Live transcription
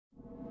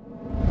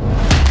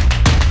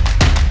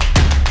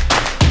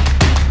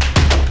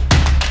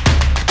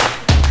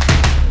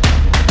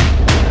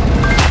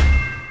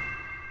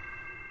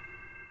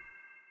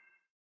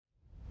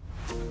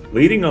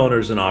Leading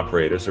owners and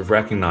operators have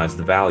recognized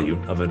the value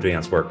of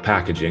advanced work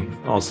packaging,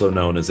 also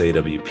known as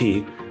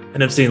AWP,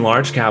 and have seen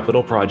large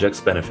capital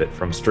projects benefit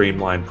from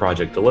streamlined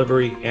project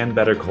delivery and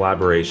better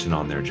collaboration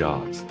on their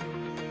jobs.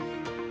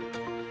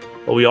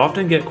 But we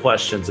often get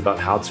questions about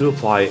how to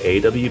apply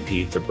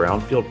AWP to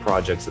brownfield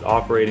projects at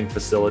operating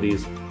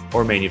facilities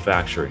or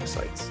manufacturing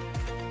sites.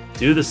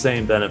 Do the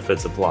same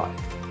benefits apply?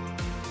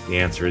 The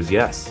answer is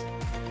yes.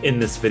 In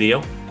this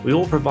video, we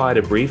will provide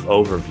a brief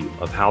overview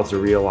of how to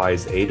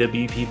realize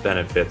AWP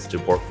benefits to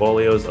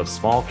portfolios of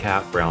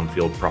small-cap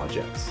brownfield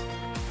projects.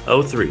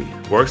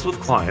 O3 works with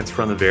clients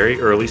from the very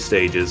early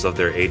stages of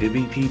their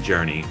AWP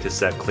journey to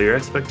set clear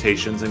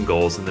expectations and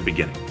goals in the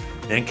beginning,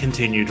 and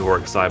continue to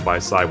work side by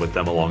side with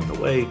them along the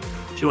way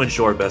to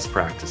ensure best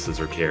practices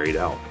are carried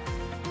out.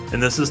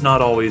 And this is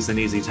not always an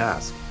easy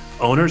task.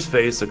 Owners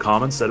face a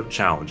common set of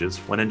challenges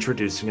when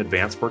introducing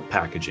advanced work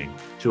packaging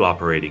to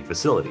operating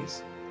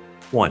facilities.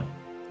 1.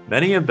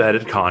 Many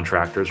embedded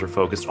contractors are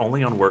focused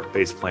only on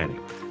work-based planning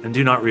and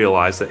do not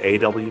realize that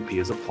AWP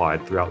is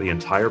applied throughout the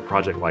entire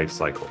project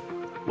lifecycle,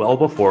 well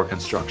before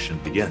construction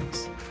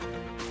begins.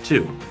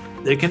 2.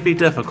 It can be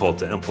difficult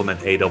to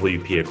implement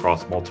AWP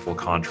across multiple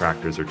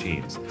contractors or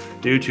teams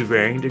due to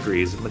varying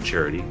degrees of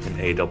maturity in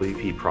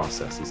AWP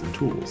processes and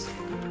tools.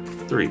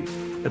 3.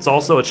 It's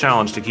also a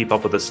challenge to keep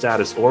up with the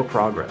status or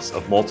progress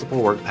of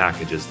multiple work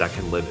packages that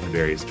can live in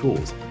various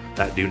tools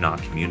that do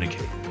not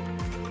communicate.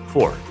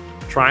 4.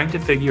 Trying to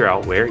figure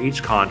out where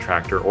each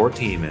contractor or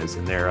team is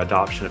in their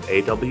adoption of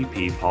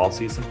AWP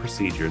policies and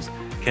procedures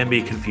can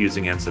be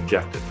confusing and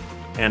subjective.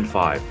 And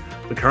 5.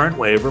 The current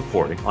way of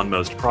reporting on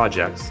most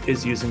projects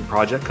is using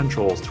project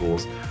controls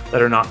tools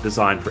that are not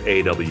designed for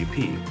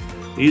AWP.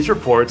 These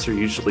reports are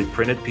usually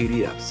printed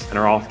PDFs and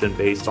are often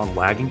based on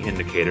lagging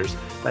indicators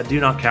that do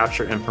not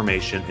capture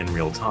information in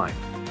real time,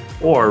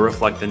 or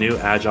reflect the new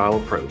agile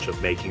approach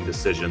of making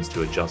decisions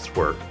to adjust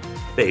work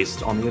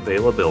based on the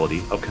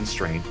availability of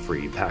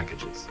constraint-free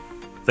packages.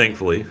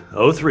 Thankfully,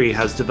 O3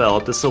 has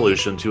developed a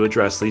solution to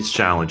address these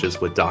challenges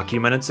with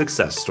documented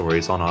success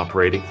stories on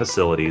operating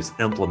facilities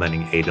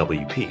implementing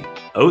AWP.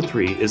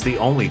 O3 is the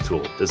only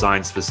tool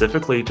designed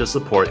specifically to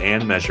support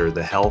and measure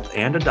the health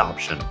and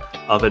adoption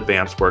of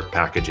advanced work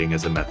packaging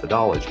as a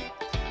methodology.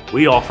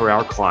 We offer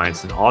our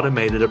clients an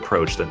automated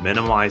approach that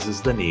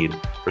minimizes the need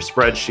for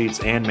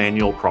spreadsheets and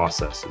manual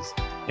processes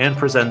and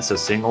presents a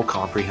single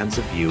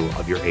comprehensive view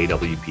of your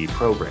AWP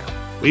program.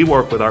 We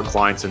work with our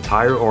client's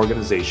entire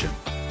organization,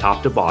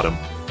 top to bottom,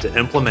 to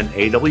implement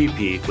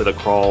AWP with a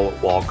crawl,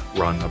 walk,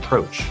 run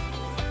approach.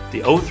 The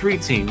O3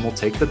 team will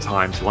take the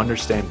time to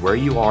understand where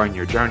you are in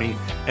your journey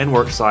and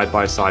work side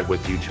by side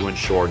with you to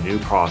ensure new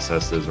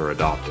processes are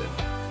adopted.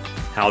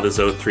 How does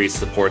O3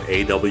 support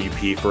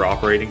AWP for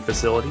operating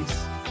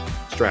facilities?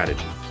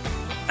 Strategy.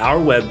 Our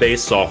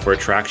web-based software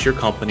tracks your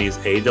company's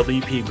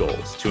AWP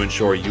goals to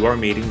ensure you are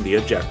meeting the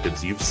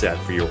objectives you've set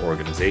for your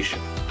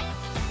organization.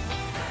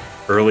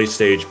 Early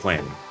stage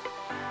planning.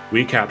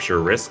 We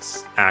capture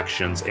risks,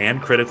 actions, and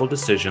critical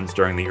decisions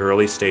during the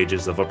early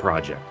stages of a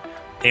project,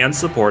 and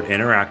support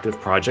interactive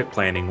project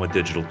planning with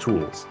digital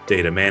tools,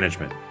 data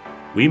management.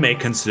 We make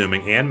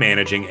consuming and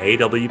managing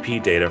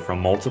AWP data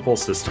from multiple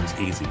systems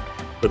easy,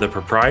 with a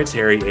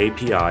proprietary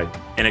API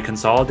and a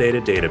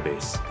consolidated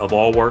database of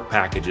all work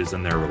packages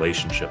and their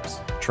relationships.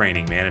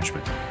 Training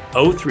management.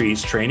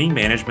 O3's training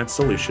management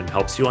solution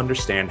helps you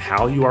understand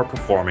how you are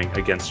performing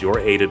against your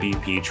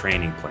AWP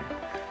training plan,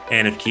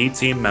 and if key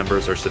team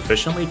members are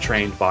sufficiently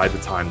trained by the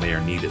time they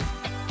are needed.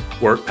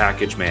 Work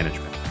package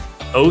management.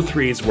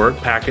 O3's work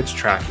package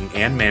tracking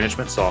and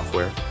management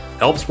software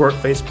helps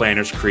workplace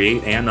planners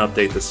create and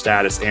update the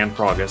status and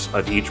progress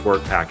of each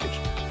work package,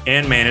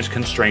 and manage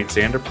constraints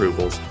and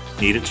approvals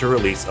needed to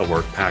release a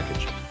work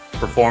package.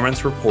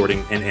 Performance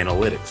reporting and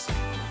analytics.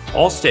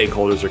 All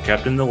stakeholders are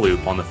kept in the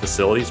loop on the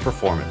facility's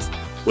performance,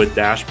 with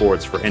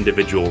dashboards for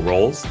individual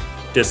roles,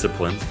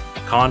 disciplines,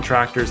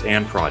 contractors,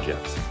 and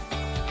projects.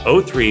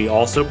 O3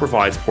 also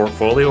provides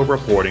portfolio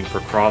reporting for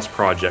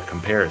cross-project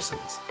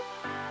comparisons.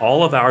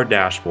 All of our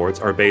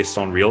dashboards are based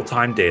on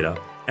real-time data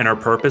and are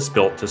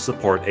purpose-built to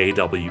support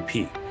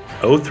AWP.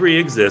 O3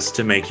 exists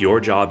to make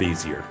your job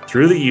easier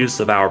through the use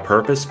of our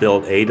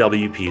purpose-built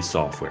AWP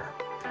software.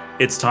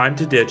 It's time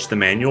to ditch the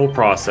manual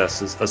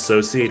processes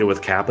associated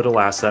with capital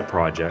asset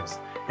projects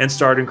and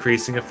start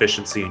increasing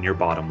efficiency in your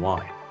bottom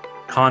line.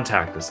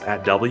 Contact us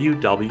at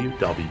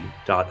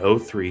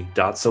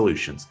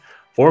www.o3.solutions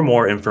for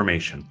more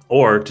information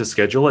or to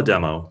schedule a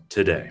demo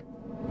today.